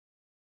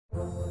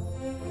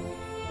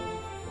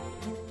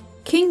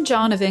King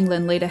John of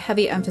England laid a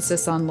heavy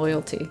emphasis on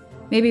loyalty,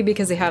 maybe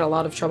because he had a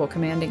lot of trouble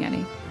commanding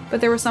any, but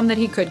there were some that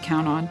he could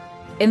count on.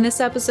 In this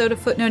episode of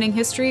Footnoting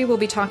History, we'll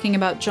be talking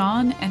about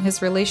John and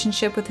his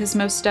relationship with his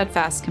most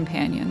steadfast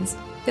companions,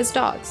 his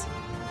dogs.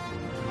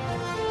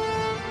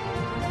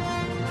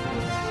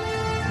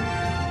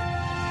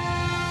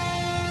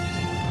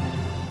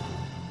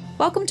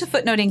 Welcome to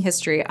Footnoting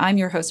History. I'm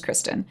your host,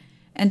 Kristen,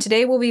 and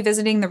today we'll be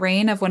visiting the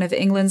reign of one of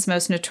England's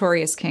most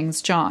notorious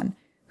kings, John,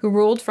 who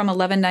ruled from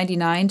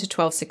 1199 to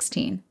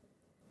 1216.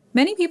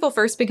 Many people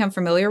first become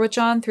familiar with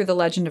John through the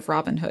legend of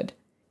Robin Hood.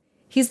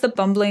 He's the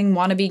bumbling,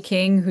 wannabe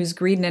king whose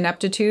greed and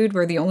ineptitude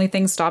were the only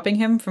things stopping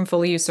him from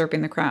fully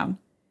usurping the crown.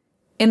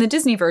 In the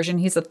Disney version,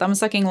 he's a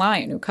thumb-sucking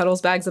lion who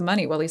cuddles bags of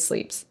money while he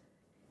sleeps.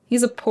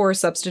 He's a poor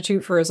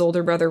substitute for his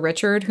older brother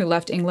Richard, who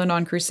left England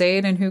on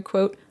crusade and who,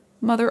 quote,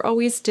 "Mother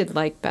always did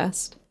like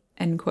best,"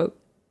 end quote.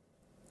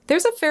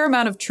 There's a fair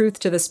amount of truth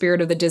to the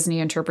spirit of the Disney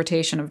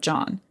interpretation of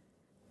John.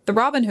 The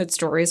Robin Hood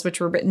stories,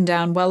 which were written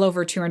down well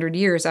over 200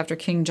 years after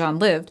King John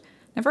lived,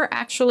 never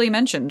actually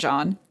mentioned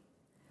John.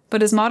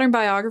 But his modern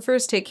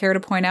biographers take care to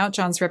point out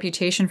John's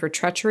reputation for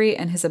treachery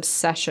and his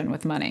obsession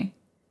with money.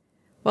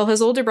 While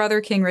his older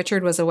brother King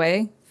Richard was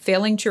away,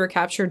 failing to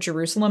recapture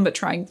Jerusalem but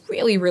trying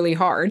really, really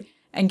hard,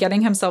 and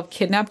getting himself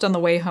kidnapped on the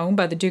way home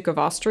by the Duke of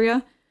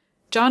Austria,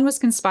 John was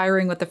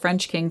conspiring with the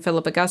French king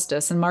Philip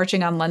Augustus and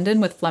marching on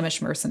London with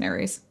Flemish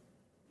mercenaries.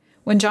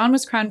 When John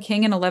was crowned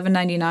king in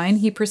 1199,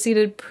 he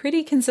proceeded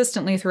pretty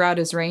consistently throughout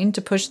his reign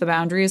to push the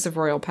boundaries of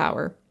royal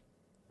power.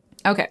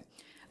 Okay,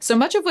 so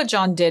much of what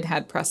John did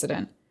had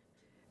precedent.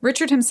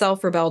 Richard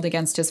himself rebelled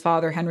against his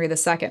father Henry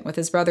II with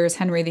his brothers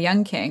Henry the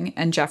Young King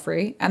and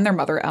Geoffrey and their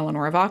mother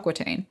Eleanor of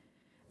Aquitaine.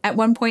 At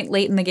one point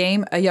late in the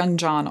game, a young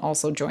John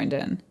also joined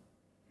in.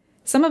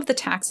 Some of the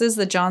taxes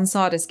that John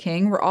sought as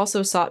king were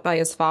also sought by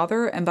his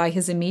father and by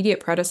his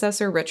immediate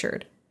predecessor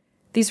Richard.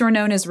 These were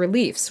known as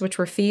reliefs, which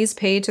were fees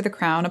paid to the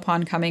crown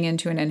upon coming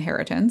into an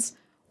inheritance,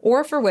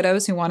 or for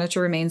widows who wanted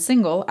to remain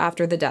single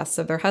after the deaths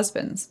of their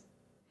husbands.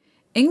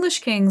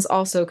 English kings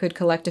also could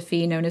collect a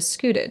fee known as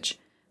scutage,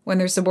 when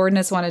their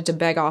subordinates wanted to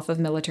beg off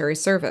of military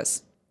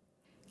service.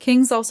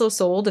 Kings also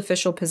sold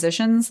official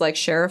positions like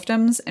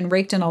sheriffdoms and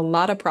raked in a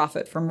lot of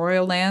profit from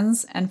royal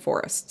lands and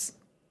forests.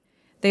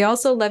 They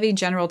also levied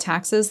general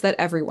taxes that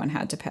everyone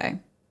had to pay.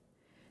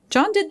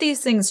 John did these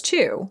things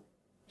too.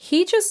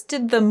 He just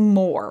did them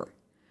more.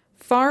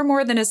 Far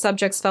more than his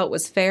subjects felt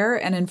was fair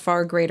and in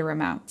far greater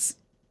amounts.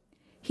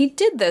 He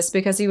did this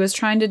because he was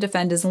trying to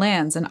defend his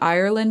lands in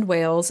Ireland,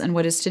 Wales, and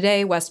what is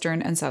today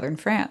western and southern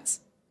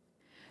France.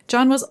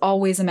 John was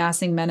always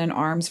amassing men and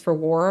arms for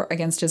war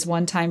against his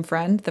one-time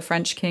friend, the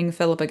French king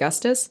Philip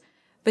Augustus,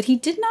 but he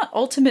did not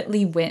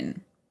ultimately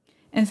win.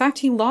 In fact,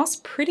 he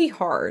lost pretty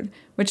hard,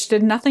 which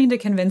did nothing to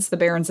convince the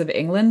barons of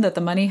England that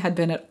the money had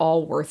been at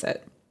all worth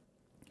it.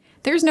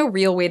 There's no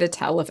real way to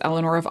tell if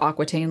Eleanor of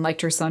Aquitaine liked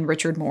her son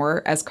Richard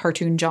more, as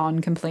Cartoon John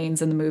complains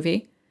in the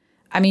movie.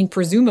 I mean,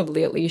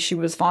 presumably at least she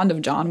was fond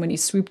of John when he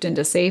swooped in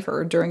to save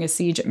her during a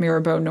siege at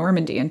Mirabeau,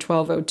 Normandy in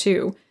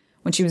 1202,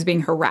 when she was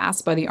being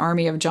harassed by the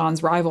army of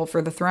John's rival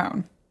for the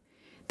throne.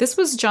 This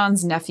was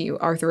John's nephew,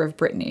 Arthur of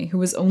Brittany, who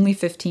was only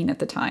 15 at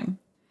the time.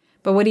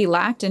 But what he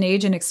lacked in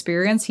age and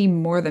experience, he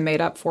more than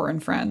made up for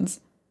in friends.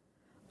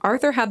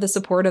 Arthur had the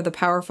support of the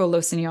powerful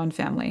Lusignan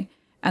family,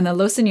 and the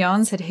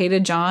Lusignans had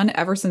hated John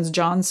ever since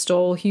John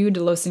stole Hugh de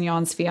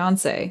Lusignan's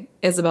fiancée,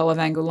 Isabel of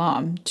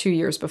Angoulême, 2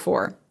 years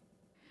before.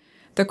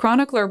 The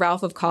chronicler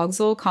Ralph of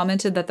Coggeshall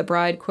commented that the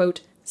bride,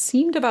 quote,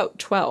 seemed about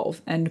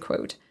 12, end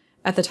quote,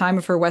 at the time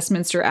of her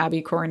Westminster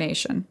Abbey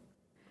coronation.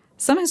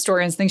 Some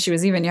historians think she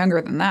was even younger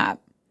than that.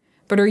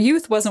 But her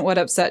youth wasn't what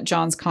upset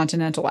John's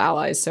continental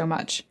allies so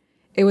much.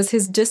 It was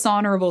his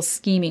dishonorable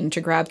scheming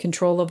to grab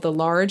control of the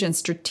large and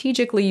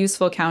strategically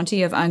useful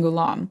county of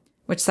Angoulême,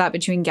 which sat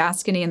between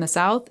Gascony in the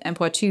south and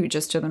Poitou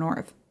just to the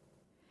north.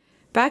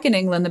 Back in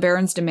England, the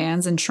barons'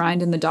 demands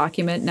enshrined in the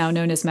document now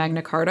known as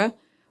Magna Carta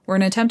were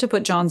an attempt to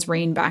put John's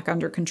reign back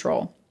under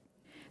control.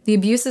 The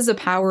abuses of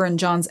power and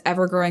John's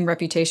ever-growing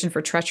reputation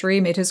for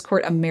treachery made his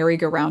court a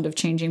merry-go-round of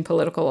changing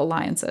political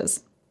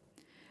alliances.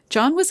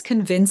 John was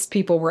convinced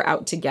people were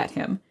out to get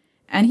him,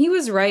 and he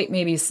was right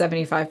maybe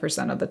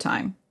 75% of the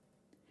time.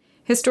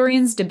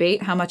 Historians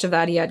debate how much of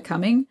that he had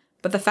coming,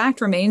 but the fact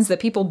remains that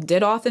people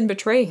did often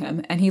betray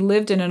him, and he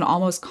lived in an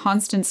almost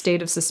constant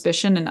state of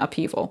suspicion and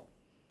upheaval.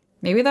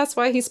 Maybe that's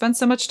why he spent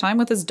so much time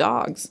with his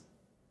dogs.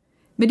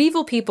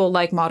 Medieval people,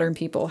 like modern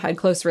people, had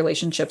close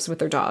relationships with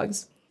their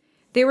dogs.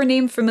 They were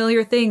named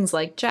familiar things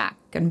like Jack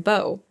and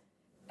Beau.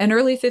 An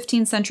early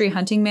 15th century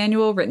hunting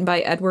manual written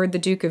by Edward the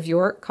Duke of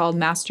York called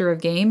Master of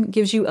Game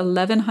gives you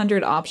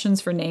 1,100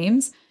 options for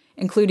names,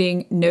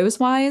 including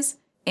Nosewise,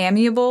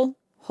 Amiable,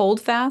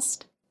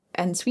 Holdfast,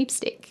 and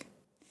Sweepstake.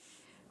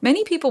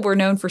 Many people were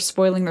known for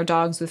spoiling their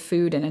dogs with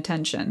food and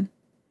attention.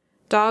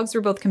 Dogs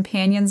were both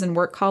companions and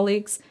work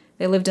colleagues.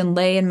 They lived in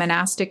lay and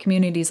monastic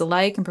communities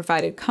alike and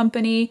provided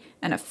company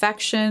and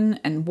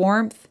affection and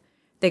warmth.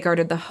 They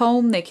guarded the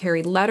home, they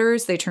carried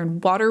letters, they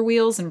turned water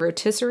wheels and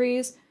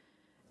rotisseries.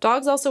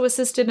 Dogs also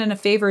assisted in a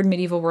favored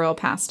medieval royal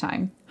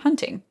pastime,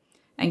 hunting,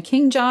 and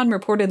King John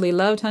reportedly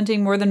loved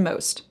hunting more than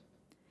most.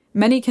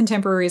 Many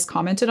contemporaries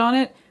commented on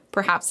it,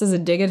 perhaps as a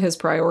dig at his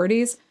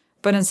priorities,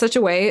 but in such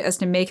a way as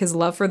to make his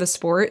love for the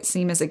sport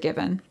seem as a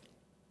given.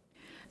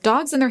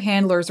 Dogs and their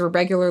handlers were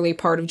regularly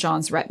part of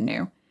John's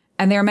retinue,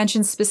 and they are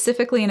mentioned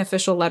specifically in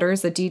official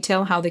letters that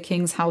detail how the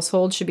king's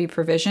household should be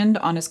provisioned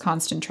on his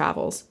constant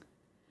travels.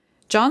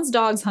 John's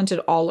dogs hunted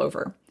all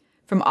over,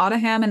 from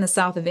Otterham in the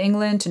south of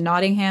England to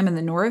Nottingham in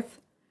the north.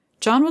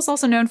 John was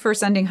also known for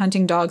sending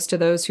hunting dogs to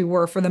those who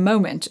were, for the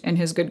moment, in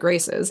his good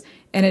graces,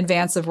 in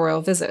advance of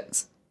royal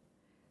visits.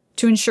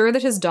 To ensure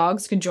that his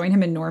dogs could join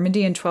him in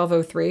Normandy in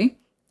 1203,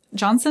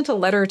 John sent a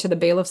letter to the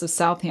bailiffs of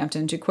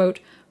Southampton to, quote,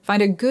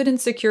 find a good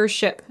and secure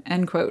ship,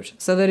 end quote,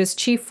 so that his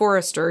chief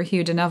forester,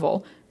 Hugh de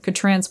Nevill, could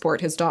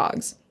transport his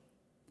dogs.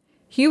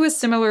 Hugh was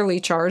similarly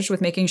charged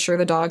with making sure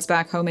the dogs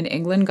back home in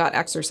England got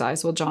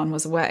exercise while John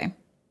was away.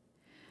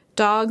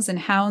 Dogs and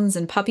hounds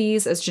and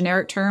puppies as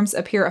generic terms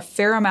appear a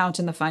fair amount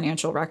in the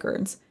financial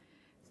records.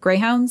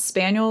 Greyhounds,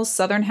 spaniels,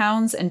 southern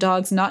hounds, and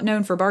dogs not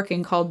known for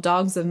barking called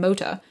dogs of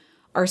Mota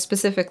are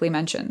specifically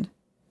mentioned.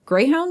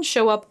 Greyhounds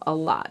show up a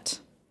lot.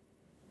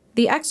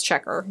 The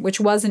Exchequer, which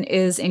was and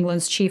is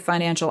England's chief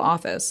financial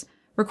office,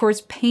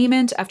 records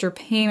payment after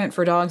payment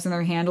for dogs and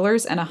their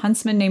handlers and a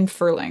huntsman named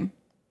Furling.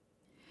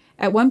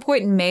 At one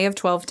point in May of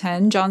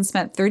 1210, John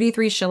spent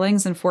 33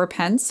 shillings and 4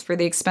 pence for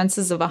the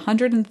expenses of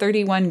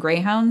 131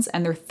 greyhounds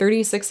and their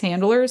 36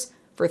 handlers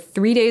for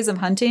 3 days of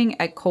hunting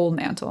at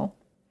Coldmantle.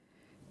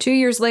 2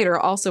 years later,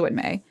 also in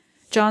May,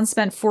 John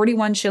spent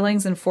 41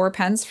 shillings and 4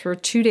 pence for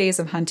 2 days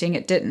of hunting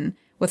at Ditton,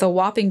 with a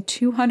whopping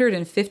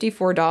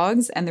 254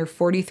 dogs and their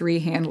 43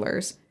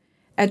 handlers.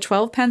 At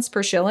 12 pence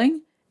per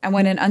shilling, and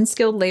when an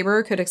unskilled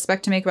laborer could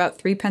expect to make about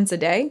 3 pence a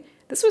day,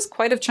 this was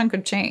quite a chunk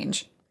of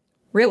change.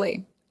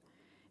 Really.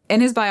 In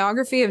his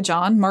biography of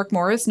John, Mark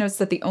Morris notes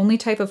that the only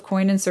type of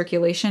coin in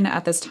circulation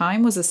at this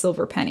time was a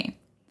silver penny.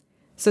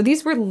 So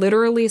these were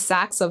literally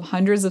sacks of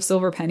hundreds of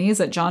silver pennies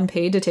that John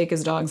paid to take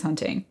his dogs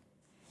hunting.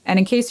 And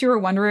in case you were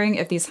wondering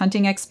if these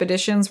hunting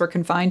expeditions were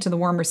confined to the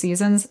warmer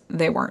seasons,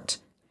 they weren't.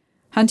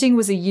 Hunting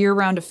was a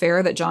year-round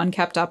affair that John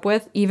kept up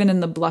with, even in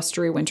the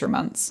blustery winter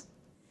months.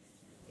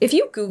 If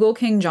you Google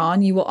King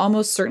John, you will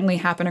almost certainly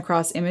happen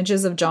across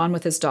images of John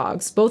with his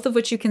dogs, both of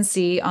which you can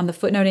see on the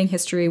Footnoting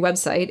History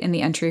website in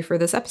the entry for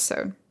this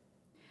episode.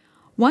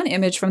 One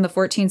image from the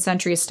 14th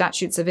century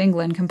Statutes of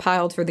England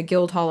compiled for the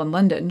Guildhall in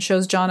London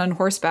shows John on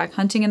horseback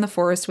hunting in the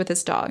forest with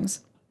his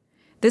dogs.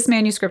 This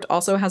manuscript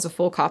also has a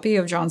full copy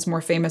of John's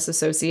more famous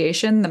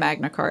association, the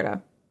Magna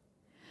Carta.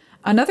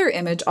 Another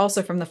image,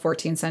 also from the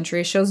 14th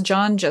century, shows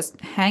John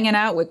just hanging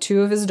out with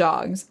 2 of his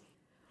dogs.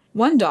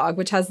 One dog,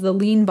 which has the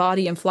lean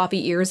body and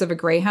floppy ears of a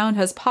greyhound,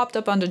 has popped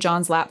up onto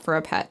John's lap for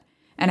a pet,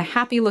 and a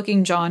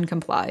happy-looking John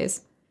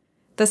complies.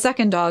 The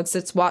second dog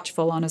sits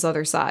watchful on his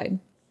other side.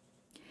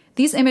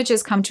 These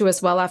images come to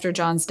us well after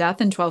John's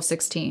death in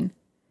 1216.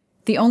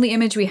 The only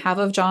image we have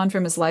of John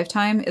from his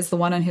lifetime is the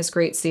one on his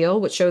Great Seal,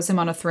 which shows him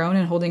on a throne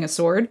and holding a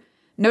sword.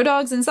 No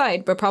dogs in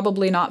sight, but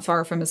probably not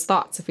far from his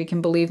thoughts, if we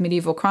can believe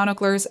medieval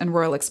chroniclers and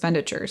royal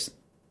expenditures.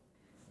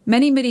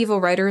 Many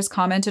medieval writers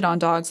commented on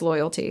dogs'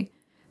 loyalty,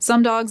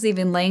 some dogs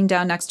even laying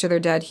down next to their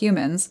dead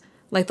humans,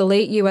 like the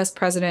late U.S.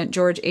 President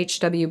George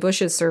H.W.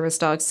 Bush's service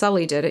dog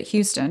Sully did at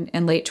Houston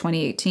in late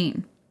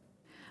 2018.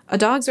 A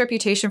dog's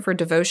reputation for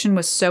devotion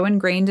was so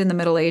ingrained in the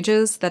Middle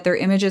Ages that their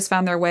images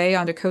found their way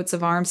onto coats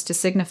of arms to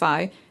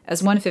signify,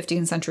 as one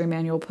 15th century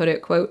manual put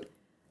it, quote,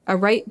 a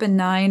right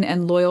benign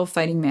and loyal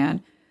fighting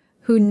man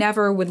who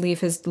never would leave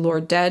his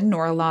lord dead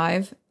nor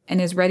alive and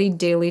is ready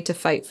daily to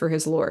fight for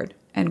his lord,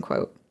 end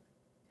quote.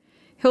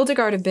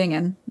 Hildegard of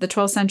Bingen, the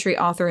 12th century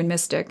author and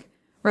mystic,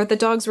 wrote that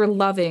dogs were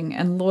loving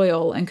and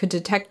loyal and could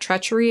detect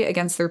treachery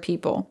against their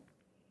people.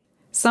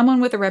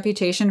 Someone with a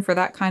reputation for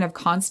that kind of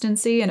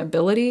constancy and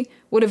ability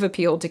would have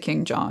appealed to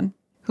King John,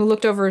 who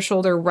looked over his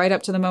shoulder right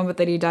up to the moment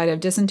that he died of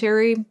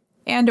dysentery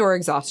and or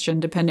exhaustion,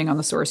 depending on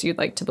the source you'd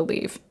like to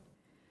believe.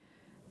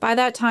 By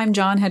that time,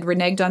 John had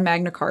reneged on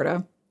Magna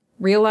Carta,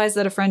 realized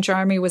that a French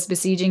army was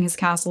besieging his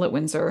castle at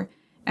Windsor,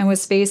 and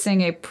was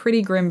facing a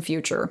pretty grim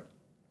future.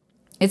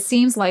 It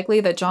seems likely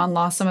that John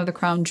lost some of the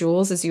crown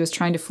jewels as he was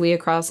trying to flee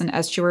across an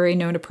estuary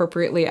known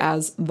appropriately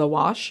as the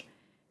Wash,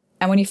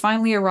 and when he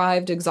finally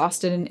arrived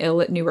exhausted and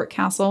ill at Newark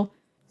Castle,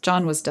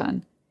 John was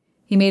done.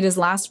 He made his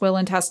last will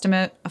and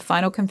testament, a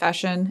final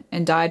confession,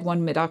 and died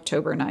one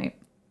mid-October night.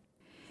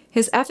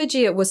 His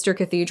effigy at Worcester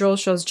Cathedral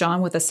shows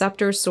John with a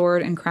scepter,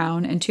 sword, and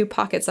crown, and 2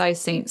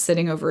 pocket-sized saints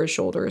sitting over his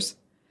shoulders.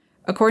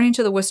 According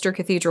to the Worcester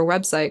Cathedral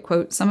website,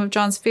 quote, some of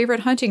John's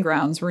favorite hunting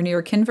grounds were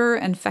near Kinver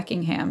and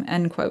Feckingham,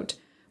 end quote,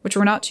 which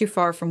were not too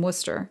far from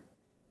Worcester.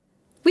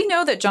 We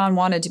know that John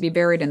wanted to be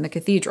buried in the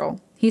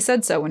cathedral. He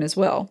said so in his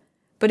will,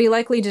 but he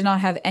likely did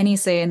not have any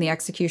say in the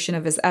execution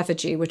of his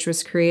effigy, which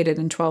was created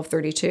in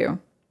 1232.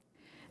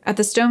 At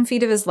the stone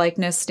feet of his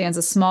likeness stands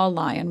a small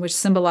lion, which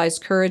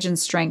symbolized courage and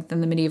strength in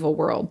the medieval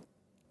world.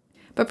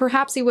 But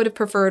perhaps he would have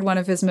preferred one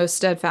of his most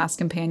steadfast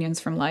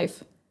companions from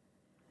life.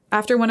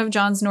 After one of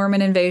John's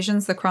Norman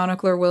invasions, the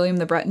chronicler William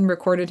the Breton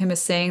recorded him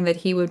as saying that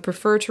he would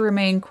prefer to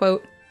remain,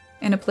 quote,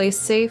 in a place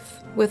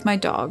safe with my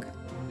dog.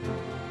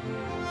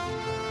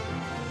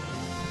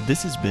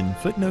 This has been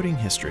Footnoting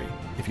History.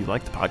 If you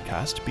like the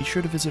podcast, be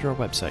sure to visit our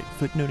website,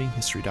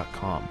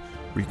 footnotinghistory.com,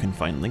 where you can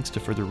find links to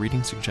further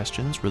reading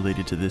suggestions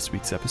related to this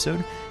week's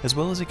episode, as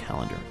well as a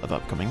calendar of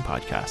upcoming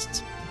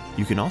podcasts.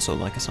 You can also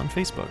like us on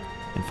Facebook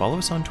and follow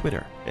us on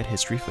Twitter at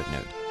History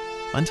Footnote.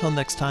 Until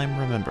next time,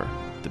 remember,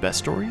 the best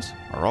stories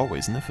are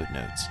always in the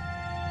footnotes.